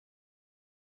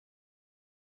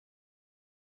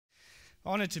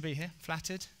Honoured to be here,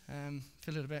 flattered,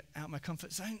 feel a little bit out of my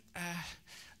comfort zone.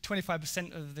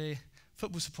 25% of the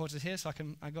football supporters here, so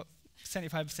I got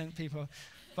 75% people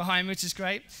behind me, which is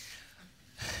great.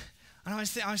 And I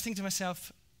was thinking to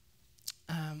myself,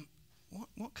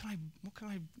 what can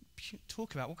I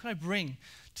talk about? What can I bring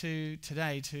to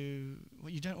today to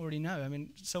what you don't already know? I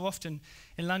mean, so often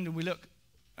in London we look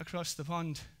across the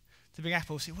pond to Big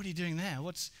Apple, see what are you doing there?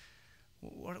 What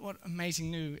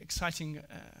amazing new, exciting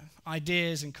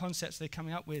ideas and concepts they're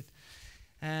coming up with.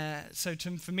 So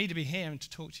for me to be here and to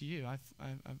talk to you, I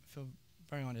feel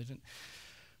very honoured. And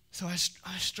so I was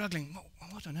struggling,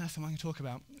 what on earth am I going to talk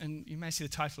about? And you may see the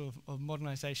title of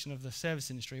Modernization of the Service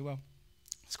Industry. Well,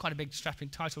 it's quite a big, strapping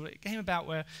title. It came about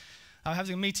where I was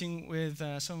having a meeting with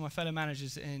some of my fellow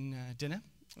managers in dinner,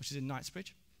 which is in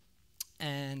Knightsbridge.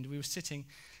 And we were sitting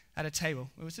at a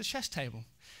table. It was a chef's table.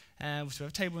 So we have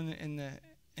a table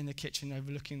in the kitchen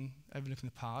overlooking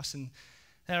the past, and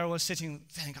there I was sitting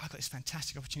thinking, I've got this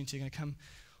fantastic opportunity. I'm going to come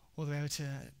all the way over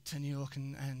to New York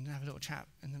and have a little chat,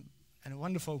 and a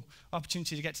wonderful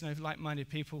opportunity to get to know like-minded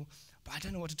people, but I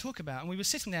don't know what to talk about. And we were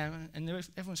sitting there, and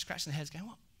everyone scratching their heads going,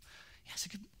 what? Yeah, it's a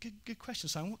good question,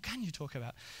 Simon. What can you talk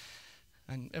about?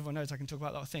 And everyone knows I can talk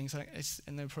about a lot of things,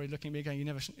 and they're probably looking at me going, you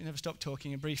never stop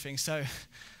talking and briefing, so it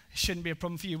shouldn't be a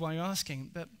problem for you while you're asking.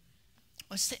 But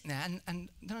I was sitting there, and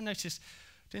then I noticed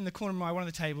in the corner of one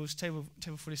of the tables, table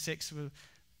 46, we were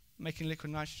making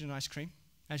liquid nitrogen ice cream,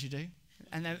 as you do.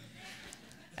 And then,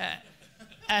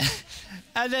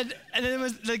 and then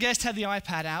the guest had the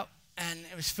iPad out, and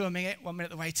it was filming it. 1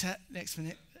 minute the waiter, next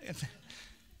minute,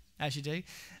 as you do.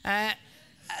 And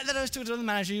then I was talking to the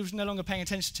manager, who was no longer paying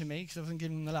attention to me because I wasn't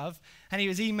giving him the love, and he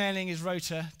was emailing his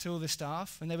rota to all the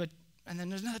staff, and then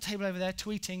there's another table over there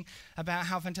tweeting about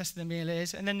how fantastic the meal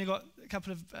is. And then you've got a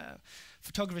couple of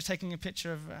photographers taking a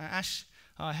picture of Ash,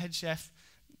 our head chef,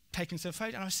 taking some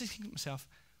photo. And I was thinking to myself,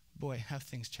 boy, how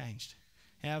things changed.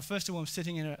 First of all,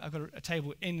 I've got a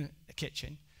table in a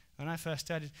kitchen. When I first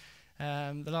started,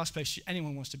 the last place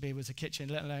anyone wants to be was a kitchen,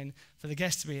 let alone for the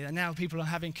guests to be. And now people are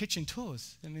having kitchen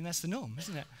tours. I mean, that's the norm,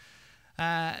 isn't it?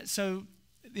 So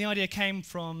the idea came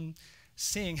from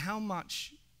seeing how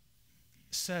much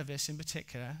service in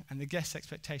particular and the guest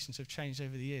expectations have changed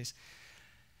over the years.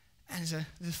 And there's a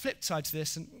flip side to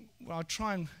this, and what I'll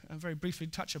try and very briefly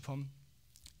touch upon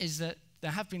is that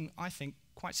there have been, I think,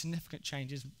 quite significant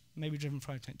changes, maybe driven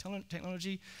from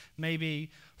technology,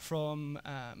 maybe from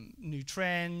new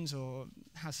trends or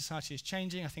how society is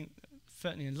changing. I think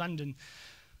certainly in London,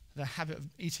 the habit of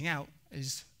eating out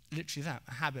is literally that,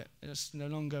 a habit. It's no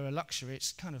longer a luxury,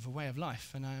 it's kind of a way of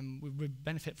life, and we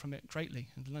benefit from it greatly.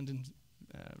 And the London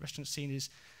restaurant scene is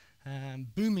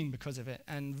booming because of it,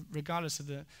 and regardless of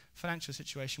the financial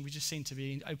situation, we just seem to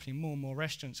be opening more and more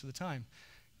restaurants all the time.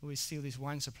 We see all these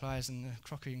wine suppliers and the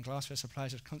crockery and glassware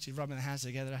suppliers are constantly rubbing their hands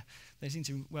together. They seem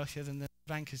to be wealthier than the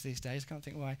bankers these days. I can't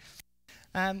think why.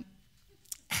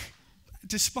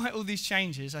 Despite all these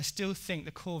changes, I still think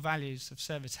the core values of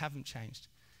service haven't changed,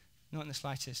 not in the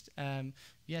slightest.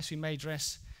 Yes, we may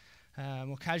dress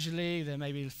more casually, there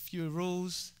may be fewer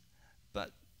rules,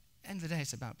 but at the end of the day,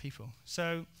 it's about people.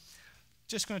 So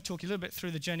just going to talk a little bit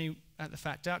through the journey at the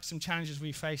Fat Duck, some challenges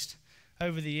we faced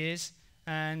over the years,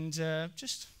 and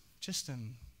just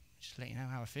let you know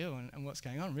how I feel and what's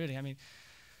going on, really. I mean,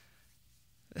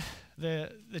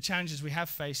 the challenges we have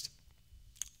faced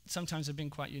sometimes have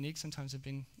been quite unique, sometimes have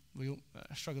been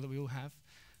a struggle that we all have.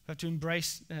 We have to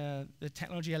embrace the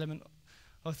technology element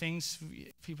of things.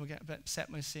 People get a bit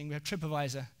upset when seeing we have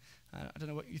TripAdvisor. I don't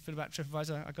know what you feel about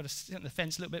TripAdvisor. I've got to sit on the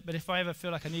fence a little bit, but if I ever feel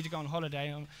like I need to go on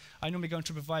holiday, I normally go on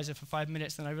TripAdvisor for 5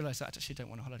 minutes, then I realise that I actually don't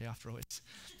want a holiday after all. It's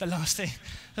the last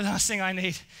thing I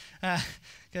need. Because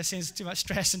it seems too much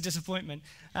stress and disappointment.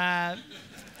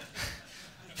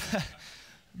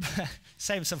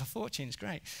 Save yourself a fortune, it's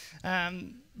great.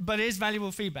 But it is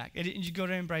valuable feedback. You've got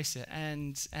to embrace it.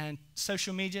 And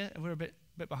social media, we're a bit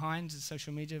behind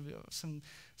social media.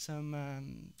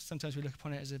 Sometimes we look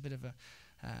upon it as a bit of a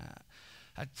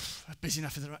busy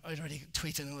enough with already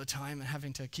tweeting all the time and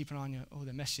having to keep an eye on all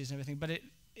the messages and everything, but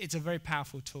it's a very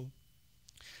powerful tool.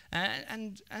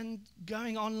 And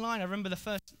going online, I remember the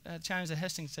first challenge that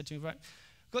Hesting said to me, right,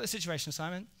 got the situation,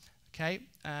 Simon, okay,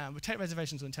 we take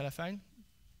reservations on the telephone,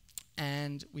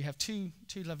 and we have two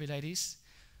lovely ladies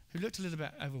who looked a little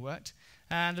bit overworked,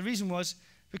 and the reason was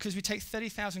because we take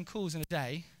 30,000 calls in a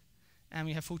day, and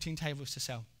we have 14 tables to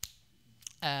sell.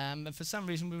 And for some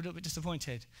reason, we were a little bit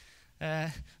disappointed.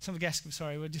 Some of the guests,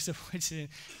 were disappointed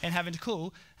in having to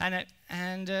call and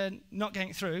not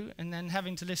getting through, and then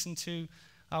having to listen to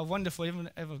our wonderful, even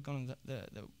ever gone on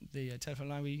the telephone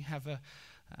line, we have a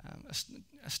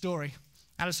story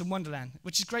Alice in Wonderland,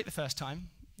 which is great the first time,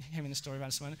 hearing the story of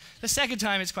Alice in Wonderland. The second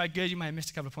time it's quite good, you may have missed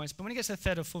a couple of points, but when it gets to the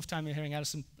third or fourth time you're hearing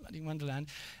Alice in bloody Wonderland,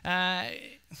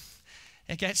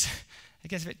 it gets a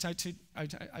bit too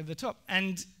over the top.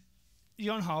 And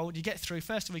you're on hold, you get through,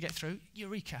 first of all you get through,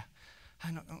 eureka,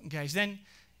 I'm not engaged. Then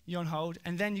you're on hold,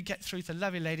 and then you get through to the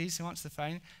lovely ladies who answer the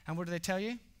phone, and what do they tell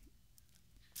you?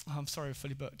 Oh, I'm sorry, we're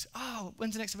fully booked. Oh,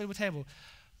 when's the next available table?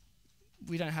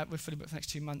 We're fully booked for the next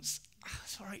 2 months.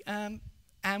 Sorry, and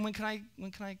when can I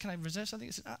reserve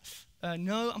something?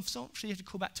 No, I'm sorry, you have to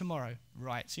call back tomorrow.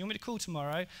 Right, so you want me to call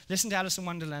tomorrow, listen to Alice in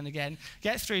Wonderland again,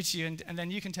 get through to you, and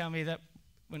then you can tell me that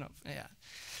we're not, yeah.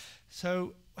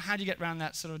 So how do you get around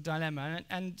that sort of dilemma?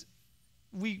 And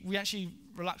we actually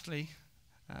reluctantly,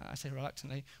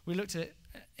 we looked at it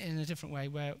in a different way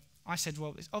where I said,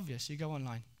 well, it's obvious, you go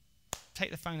online. Take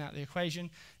the phone out of the equation,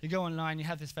 you go online, you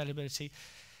have this availability,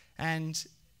 and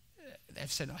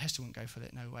they've said, Hester wouldn't go for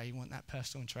it, no way, you want that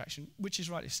personal interaction, which is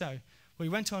rightly so. We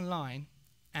went online,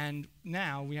 and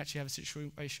now we actually have a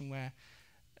situation where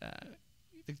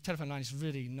the telephone line is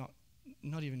really not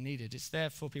even needed. It's there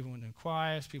for people who want to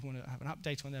inquire, if people want to have an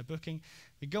update on their booking.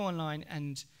 We go online,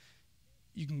 and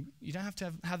you don't have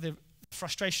to have the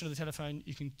frustration of the telephone.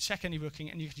 You can check any booking,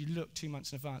 and you can look 2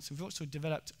 months in advance. We've also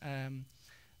developed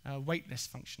a wait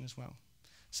list function as well.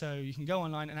 So you can go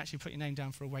online and actually put your name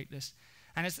down for a wait list.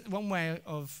 And it's one way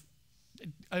of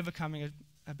overcoming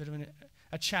a bit of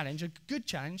a challenge, a good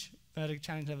challenge, but a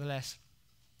challenge nevertheless.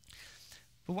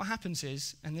 But what happens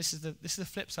is, and this is the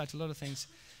flip side to a lot of things,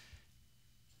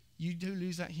 you do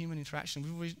lose that human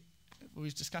interaction.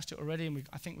 We've discussed it already, and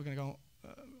I think we're going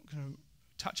to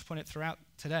touch upon it throughout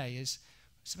today. It's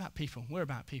about people. We're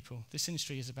about people. This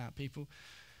industry is about people.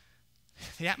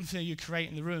 The atmosphere you create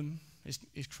in the room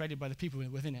is created by the people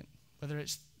within it, whether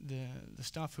it's the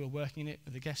staff who are working in it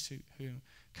or the guests who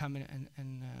come in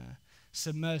and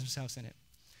submerge themselves in it.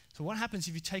 So what happens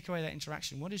if you take away that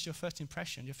interaction? What is your first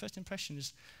impression? Your first impression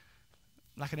is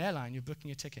like an airline. You're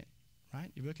booking a ticket, right?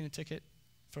 You're booking a ticket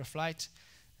for a flight.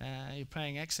 You're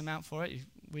paying X amount for it.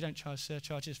 We don't charge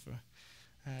surcharges for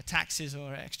taxes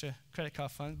or extra credit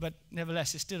card funds, but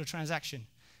nevertheless, it's still a transaction.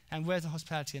 And where's the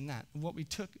hospitality in that? And what we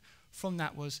took from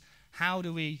that was how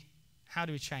do we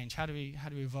change? How do we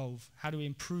evolve? How do we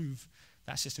improve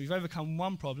that system? We've overcome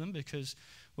one problem because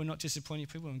we're not disappointing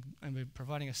people, and we're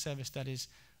providing a service that is,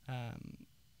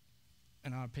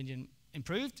 in our opinion,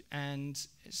 improved, and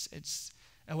it's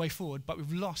a way forward. But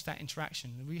we've lost that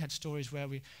interaction. We had stories where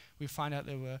we find out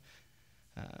there were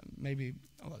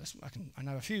I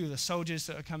know a few of the soldiers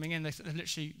that are coming in.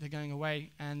 They're going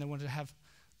away, and they wanted to have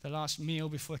the last meal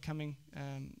before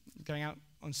going out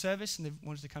on service, and they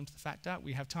wanted to come to the Fat Duck.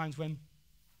 We have times when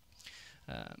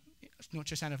it's not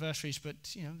just anniversaries, but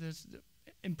there's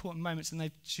important moments, and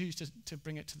they choose to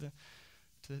bring it to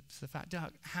the Fat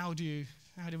Duck. How do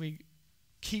we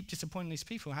keep disappointing these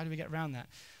people? How do we get around that?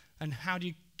 And how do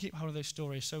you keep hold of those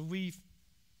stories? So we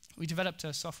developed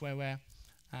a software where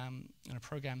and a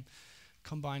program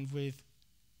combined with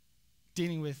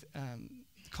dealing with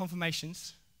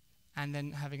confirmations and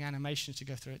then having animations to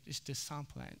go through it, is to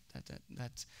sample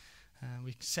that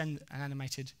we send an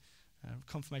animated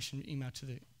confirmation email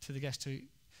to the guest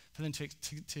for them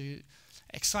to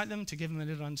excite them, to give them a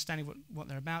little understanding what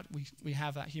they're about. We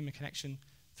have that human connection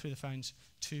through the phones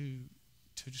to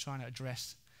try and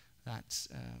address that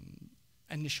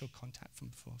initial contact from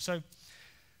before. So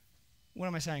what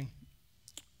am I saying?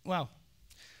 Well,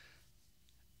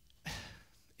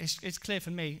 it's clear for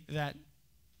me that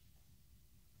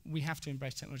we have to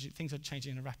embrace technology. Things are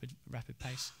changing at a rapid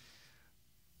pace,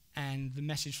 and the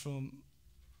message from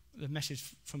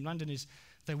London is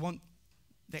they want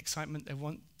the excitement, they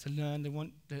want to learn, they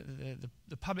want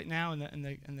the public now and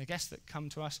the guests that come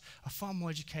to us are far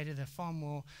more educated. They're far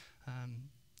more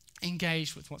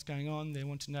engaged with what's going on. They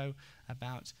want to know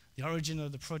about the origin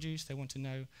of the produce. They want to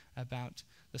know about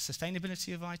the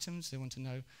sustainability of items. They want to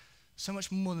know so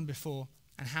much more than before.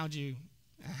 And how do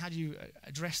you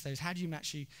address those? How do you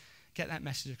actually get that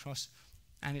message across?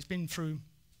 And it's been through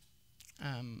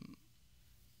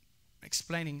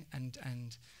explaining and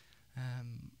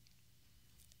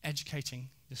educating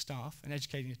the staff and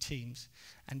educating the teams,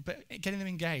 but getting them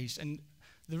engaged. And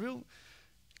the real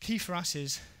key for us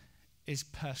is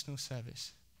personal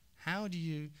service. How do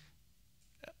you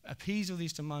appease all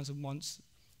these demands and wants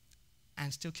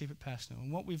and still keep it personal?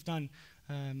 And what we've done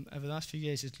over the last few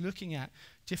years is looking at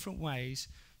different ways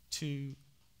to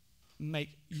make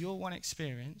your one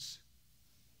experience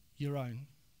your own.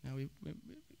 Now,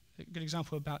 a good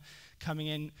example about coming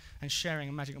in and sharing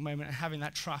a magical moment and having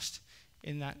that trust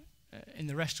in that in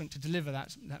the restaurant to deliver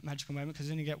that magical moment, because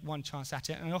you only get one chance at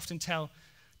it. And I often tell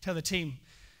the team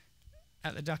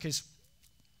at the Duck is,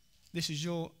 this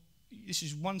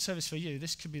is one service for you.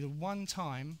 This could be the one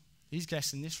time these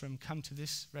guests in this room come to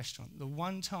this restaurant, the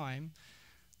one time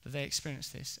that they experience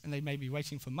this. And they may be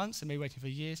waiting for months, they may be waiting for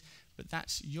years, but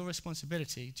that's your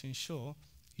responsibility to ensure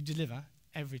you deliver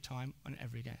every time on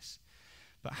every guest.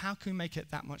 But how can we make it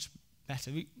that much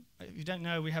better? If you don't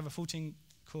know, we have a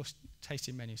 14-course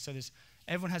tasting menu. So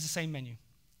everyone has the same menu.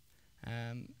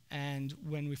 And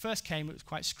when we first came, it was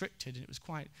quite scripted, and it was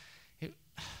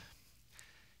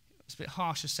a bit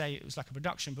harsh to say it was like a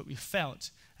production, but we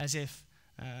felt as if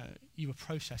you were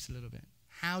processed a little bit.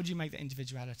 How do you make that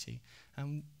individuality?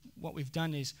 And what we've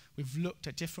done is we've looked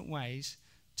at different ways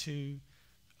to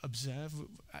observe.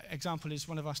 Example is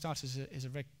one of our starters is a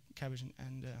red cabbage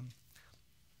and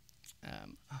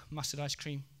mustard ice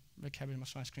cream, red cabbage and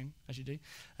mustard ice cream, as you do,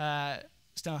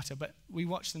 starter. But we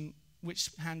watch them,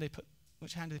 which hand do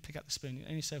they pick up the spoon? They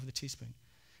only serve with a teaspoon.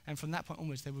 And from that point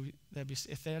onwards,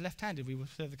 if they're left-handed, we will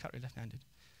serve the cutlery left-handed.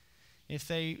 If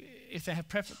they have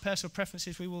personal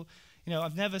preferences, we will.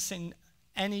 I've never seen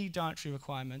any dietary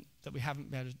requirement that we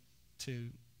haven't been able to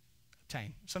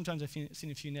obtain. Sometimes I've seen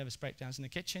a few nervous breakdowns in the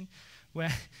kitchen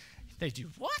where they do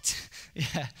what?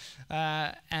 Yeah,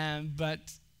 but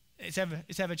it's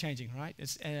ever changing, right?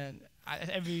 It's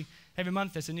every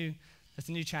month there's a new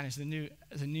challenge,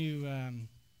 there's a new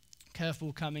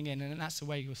curveball coming in, and that's the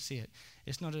way you'll see it.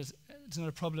 It's not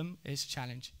a problem, it's a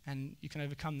challenge, and you can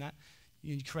overcome that.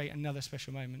 You create another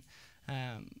special moment.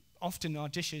 Often our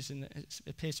dishes, and it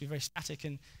appears to be very static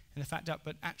in the fact up,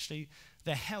 but actually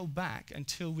they're held back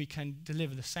until we can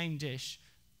deliver the same dish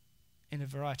in a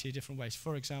variety of different ways.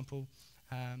 For example,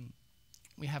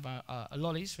 we have our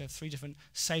lollies. We have 3 different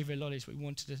savoury lollies. We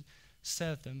wanted to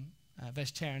serve them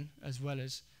vegetarian as well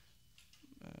as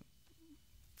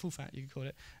full fat, you could call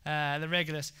it, the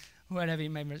regulars, whatever you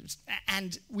may remember.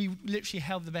 And we literally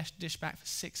held the best dish back for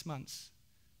 6 months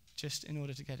just in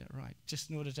order to get it right, just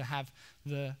in order to have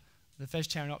the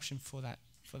vegetarian option for that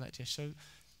dish. So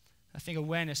I think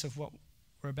awareness of what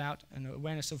we're about and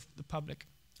awareness of the public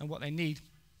and what they need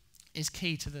is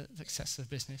key to the success of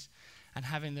business, and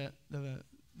having the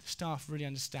staff really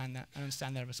understand that and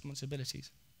understand their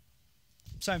responsibilities.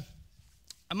 So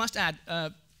I must add,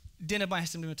 Dinner by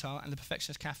Heston Blumenthal and the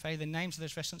Perfectionist Cafe, the names of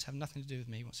those restaurants have nothing to do with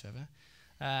me whatsoever.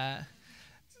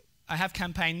 I have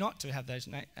campaigned not to have those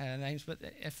names, but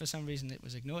if for some reason it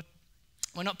was ignored.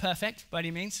 We're not perfect by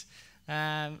any means,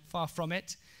 far from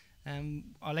it.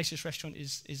 Our latest restaurant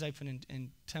is open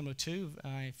in Terminal 2.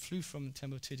 I flew from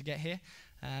Terminal 2 to get here,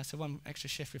 so one extra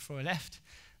shift before I left,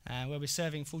 where we're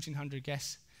serving 1,400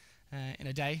 guests in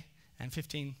a day, and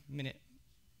 15-minute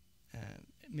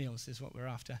meals is what we're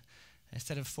after,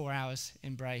 instead of 4 hours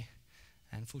in Bray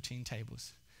and 14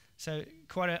 tables. So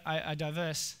quite a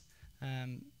diverse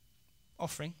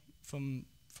offering from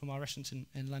our restaurants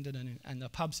in London and our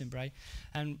pubs in Bray.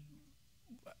 And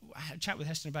I had a chat with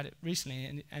Heston about it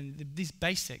recently, and these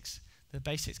basics, the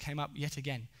basics came up yet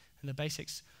again. And the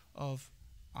basics of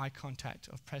eye contact,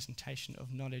 of presentation,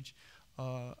 of knowledge,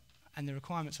 and the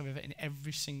requirements of it in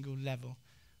every single level.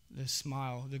 The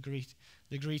smile, the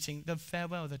greeting, the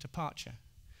farewell, the departure.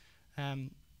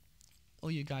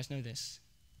 All you guys know this.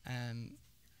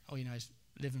 All you know is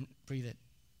live and breathe it.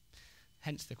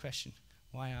 Hence the question,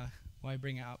 why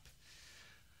bring it up?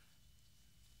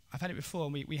 I've had it before,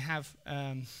 and we have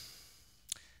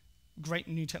great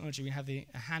new technology. We have the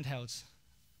handhelds.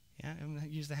 Yeah, everyone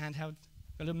use the handheld,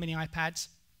 the little mini iPads.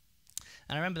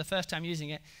 And I remember the first time using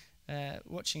it,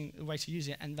 watching the way to use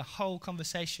it, and the whole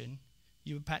conversation,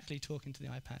 you were practically talking to the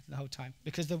iPad the whole time,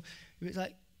 because it was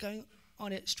like going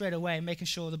on it straight away, making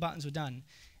sure the buttons were done.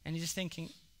 And you're just thinking,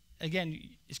 again,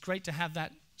 it's great to have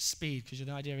that speed, because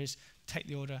the idea is take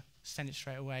the order, send it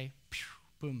straight away, pew,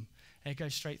 boom, and it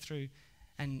goes straight through.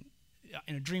 And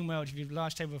in a dream world, if you have a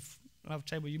large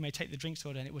table, you may take the drinks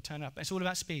order and it will turn up. It's all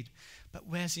about speed. But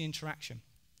where's the interaction?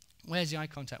 Where's the eye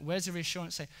contact? Where's the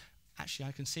reassurance? Say, actually,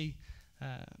 I can see,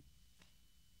 are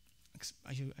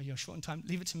you short on time?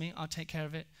 Leave it to me, I'll take care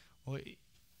of it. Or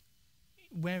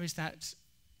where is that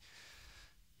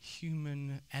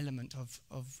human element of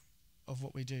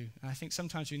what we do? And I think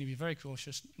sometimes we need to be very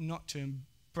cautious not to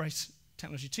embrace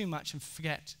technology too much and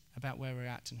forget about where we're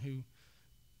at and who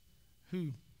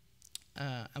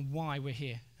and why we're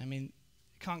here. I mean,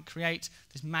 you can't create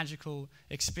this magical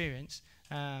experience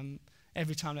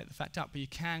every time like the fact up, but you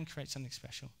can create something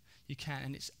special. You can,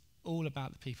 and it's all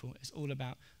about the people. It's all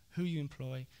about who you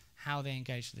employ, how they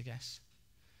engage with the guests.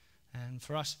 And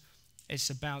for us, it's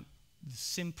about the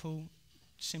simple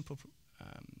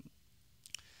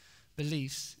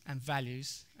beliefs and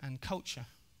values and culture.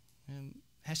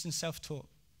 Heston's self-taught.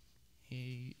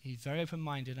 He's very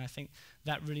open-minded, and I think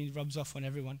that really rubs off on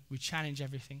everyone. We challenge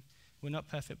everything. We're not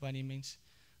perfect by any means.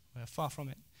 We're far from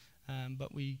it.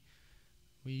 But we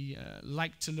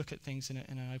like to look at things in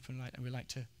an open light, and we like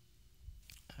to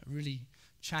really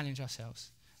challenge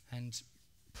ourselves and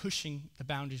pushing the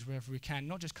boundaries wherever we can,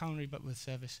 not just culinary, but with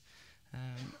service.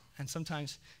 And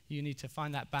sometimes you need to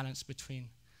find that balance between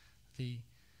the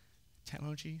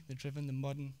technology, the driven, the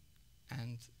modern,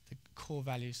 and the core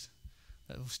values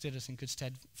that have stood us in good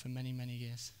stead for many, many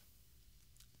years.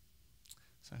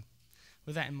 So,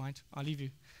 with that in mind, I'll leave you.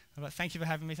 Thank you for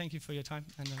having me. Thank you for your time.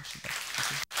 And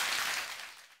thank you.